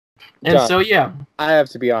And John, so, yeah. I have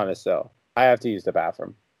to be honest though. I have to use the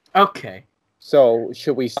bathroom. Okay. So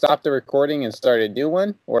should we stop the recording and start a new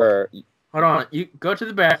one, or Hold on. You go to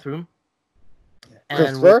the bathroom.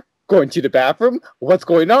 Christopher going to the bathroom? What's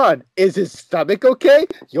going on? Is his stomach okay?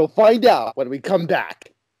 You'll find out when we come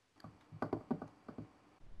back.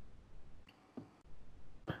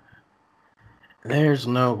 There's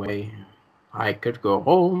no way I could go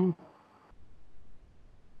home.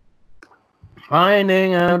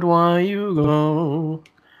 Finding out why you go.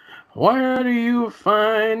 Where do you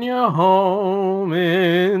find your home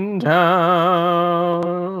in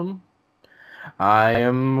town? I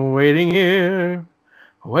am waiting here,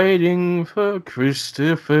 waiting for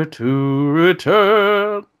Christopher to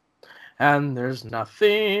return. And there's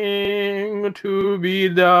nothing to be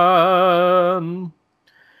done.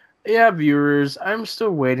 Yeah, viewers, I'm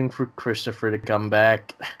still waiting for Christopher to come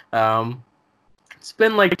back. It's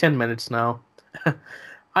been like 10 minutes now.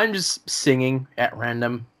 I'm just singing at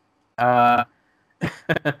random.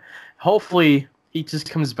 Hopefully he just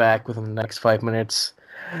comes back within the next 5 minutes.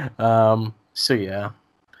 So yeah.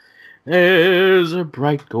 There's a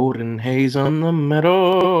bright golden haze on the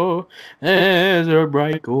meadow. There's a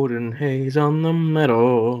bright golden haze on the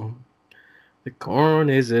meadow. The corn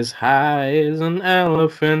is as high as an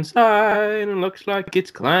elephant's eye, and it looks like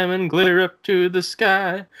it's climbing clear up to the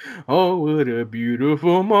sky. Oh, what a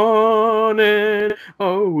beautiful morning.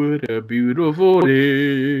 Oh, what a beautiful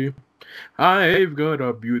day. I've got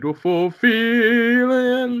a beautiful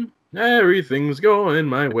feeling. Everything's going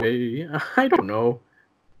my way. I don't know.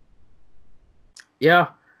 Yeah,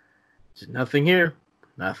 there's nothing here.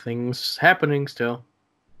 Nothing's happening still.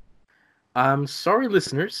 I'm sorry,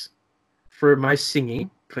 listeners, for my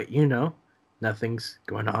singing, but nothing's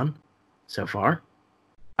going on so far.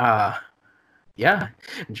 Yeah.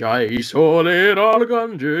 Jai sole dal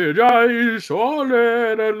gange, jai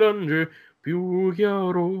sole dal gange, più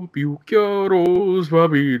chiaro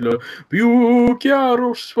svavila, più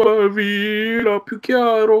chiaro svavila,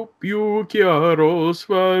 più chiaro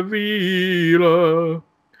svavila.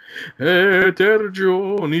 E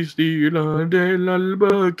tergioni stila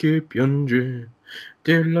dell'alba che piange.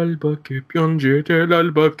 Dell'alba che piange,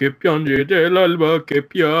 dell'alba che piange, dell'alba che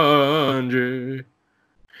piange.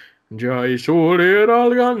 Già il sole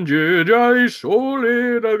dal Gange,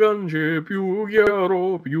 più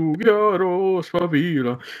chiaro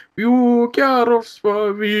sfavilla, più chiaro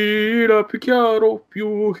sfavilla, più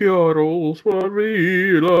chiaro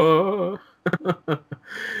sfavilla.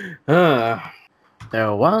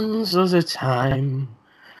 There once was a time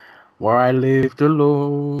where I lived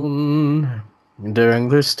alone. During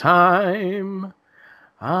this time,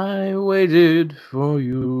 I waited for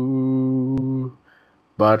you,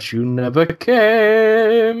 but you never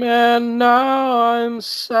came, and now I'm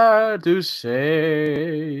sad to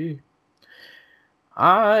say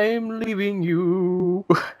I'm leaving you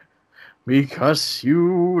because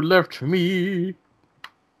you left me.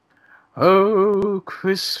 Oh,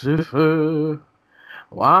 Christopher,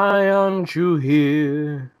 why aren't you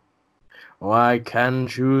here? Why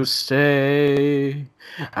can't you stay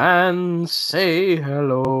and say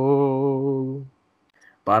hello?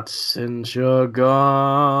 But since you're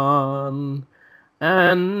gone,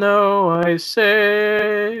 and no, I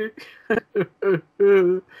say,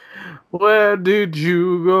 where did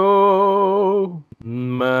you go,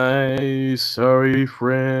 my sorry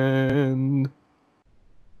friend?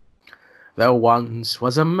 There once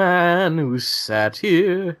was a man who sat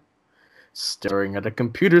here, staring at a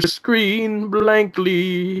computer screen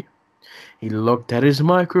blankly. He looked at his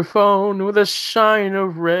microphone with a shine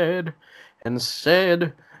of red and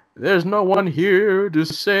said, "There's no one here to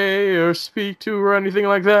say or speak to or anything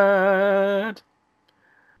like that."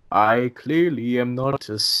 I clearly am not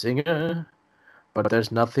a singer, but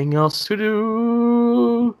there's nothing else to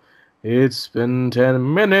do. It's been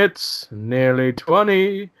 10 minutes, nearly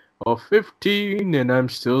 20 or 15, and I'm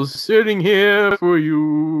still sitting here for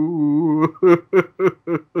you.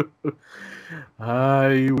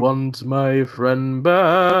 I want my friend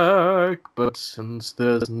back, but since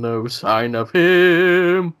there's no sign of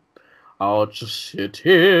him, I'll just sit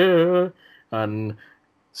here and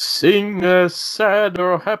sing a sad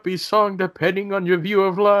or happy song depending on your view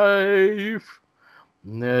of life.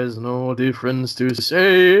 There's no difference to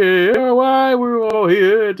say why we're all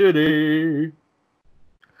here today.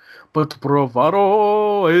 But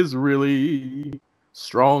bravado is really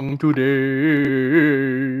strong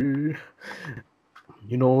today.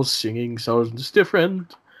 Singing sounds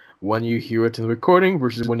different when you hear it in the recording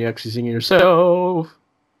versus when you actually sing it yourself.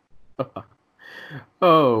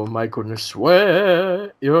 Oh my goodness,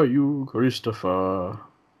 where are you, Christopher?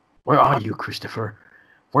 Where are you, Christopher?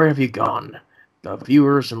 Where have you gone? The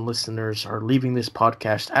viewers and listeners are leaving this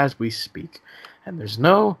podcast as we speak, and there's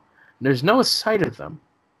no sight of them.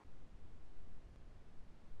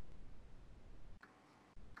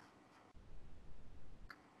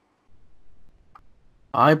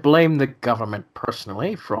 I blame the government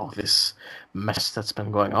personally for all this mess that's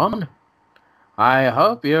been going on. I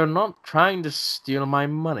hope you're not trying to steal my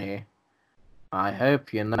money. I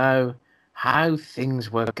hope you know how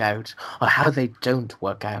things work out, or how they don't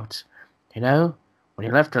work out. You know, when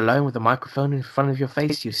you're left alone with a microphone in front of your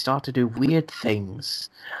face, you start to do weird things.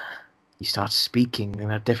 You start speaking in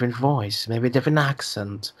a different voice, maybe a different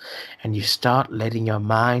accent, and you start letting your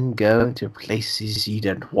mind go into places you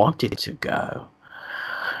don't want it to go.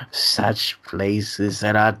 Such places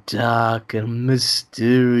that are dark and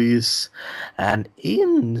mysterious and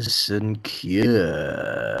insecure.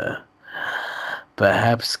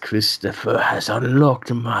 Perhaps Christopher has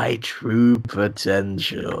unlocked my true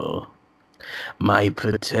potential. My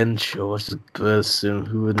potential as a person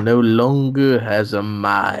who no longer has a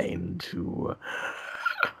mind to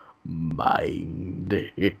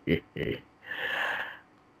mind.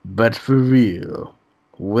 But for real,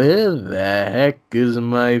 where the heck is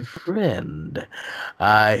my friend?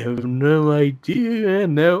 I have no idea,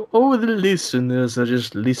 and now all the listeners are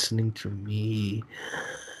just listening to me.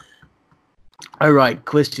 Alright,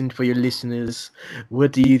 question for your listeners.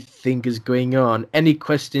 What do you think is going on? Any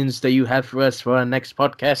questions that you have for us for our next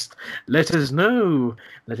podcast? Let us know.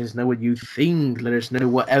 Let us know what you think. Let us know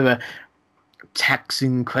whatever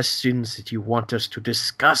taxing questions that you want us to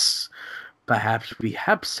discuss. Perhaps we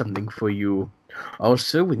have something for you.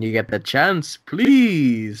 Also, when you get the chance,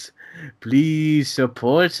 please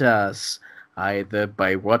support us. Either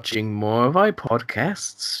by watching more of our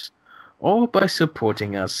podcasts or by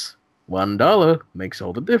supporting us. $1 makes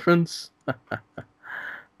all the difference.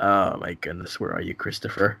 Oh my goodness, where are you,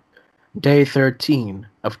 Christopher? Day 13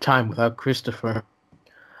 of Time Without Christopher.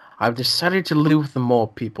 I've decided to live with the mole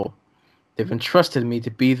people. They've entrusted me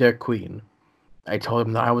to be their queen. I told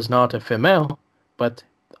them that I was not a female, but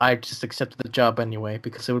I just accepted the job anyway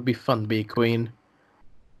because it would be fun to be a queen.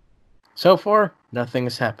 So far, nothing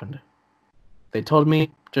has happened. They told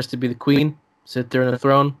me just to be the queen, sit there on the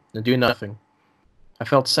throne, and do nothing. I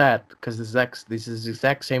felt sad because this is the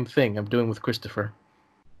exact same thing I'm doing with Christopher.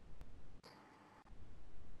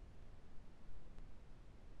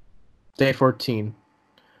 Day 14.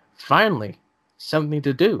 Finally, something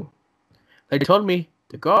to do. They told me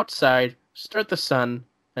to go outside, stare at the sun,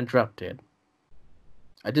 and drop dead.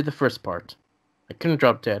 I did the first part. I couldn't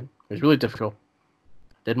drop dead. It was really difficult.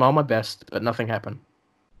 Did all my best, but nothing happened.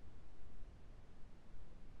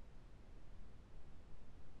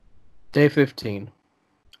 Day 15.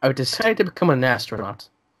 I decided to become an astronaut.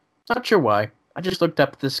 Not sure why. I just looked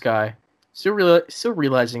up at the sky. Still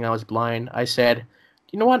realizing I was blind, I said,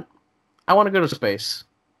 you know what? I want to go to space.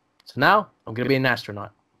 So now, I'm going to be an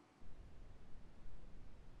astronaut.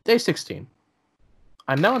 Day 16.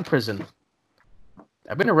 I'm now in prison.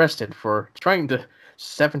 I've been arrested for trying to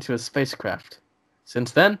step into a spacecraft.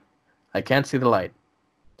 Since then, I can't see the light.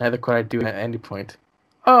 Neither could I do at any point.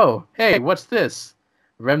 Oh, hey, what's this?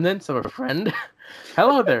 Remnants of a friend?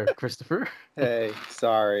 Hello there, Christopher. Hey,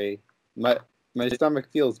 sorry. My stomach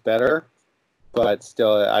feels better, but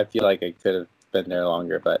still, I feel like I could have been there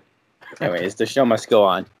longer. But anyways, the show must go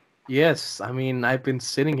on. Yes, I mean, I've been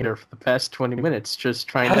sitting here for the past 20 minutes just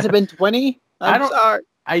trying Has to... it been 20? I'm sorry.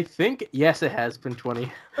 I think, yes, it has been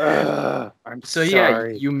 20. I'm so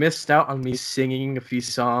sorry. Yeah, you missed out on me singing a few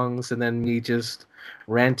songs and then me just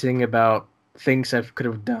ranting about things I could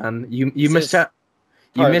have done. You missed out.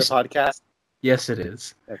 You missed the podcast. Yes, it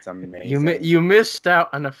is. That's amazing. You missed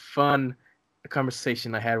out on a fun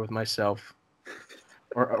conversation I had with myself,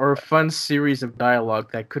 or a fun series of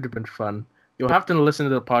dialogue that could have been fun. You'll have to listen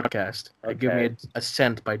to the podcast. Okay. Give me a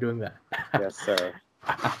cent by doing that. Yes, sir.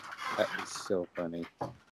 That is so funny.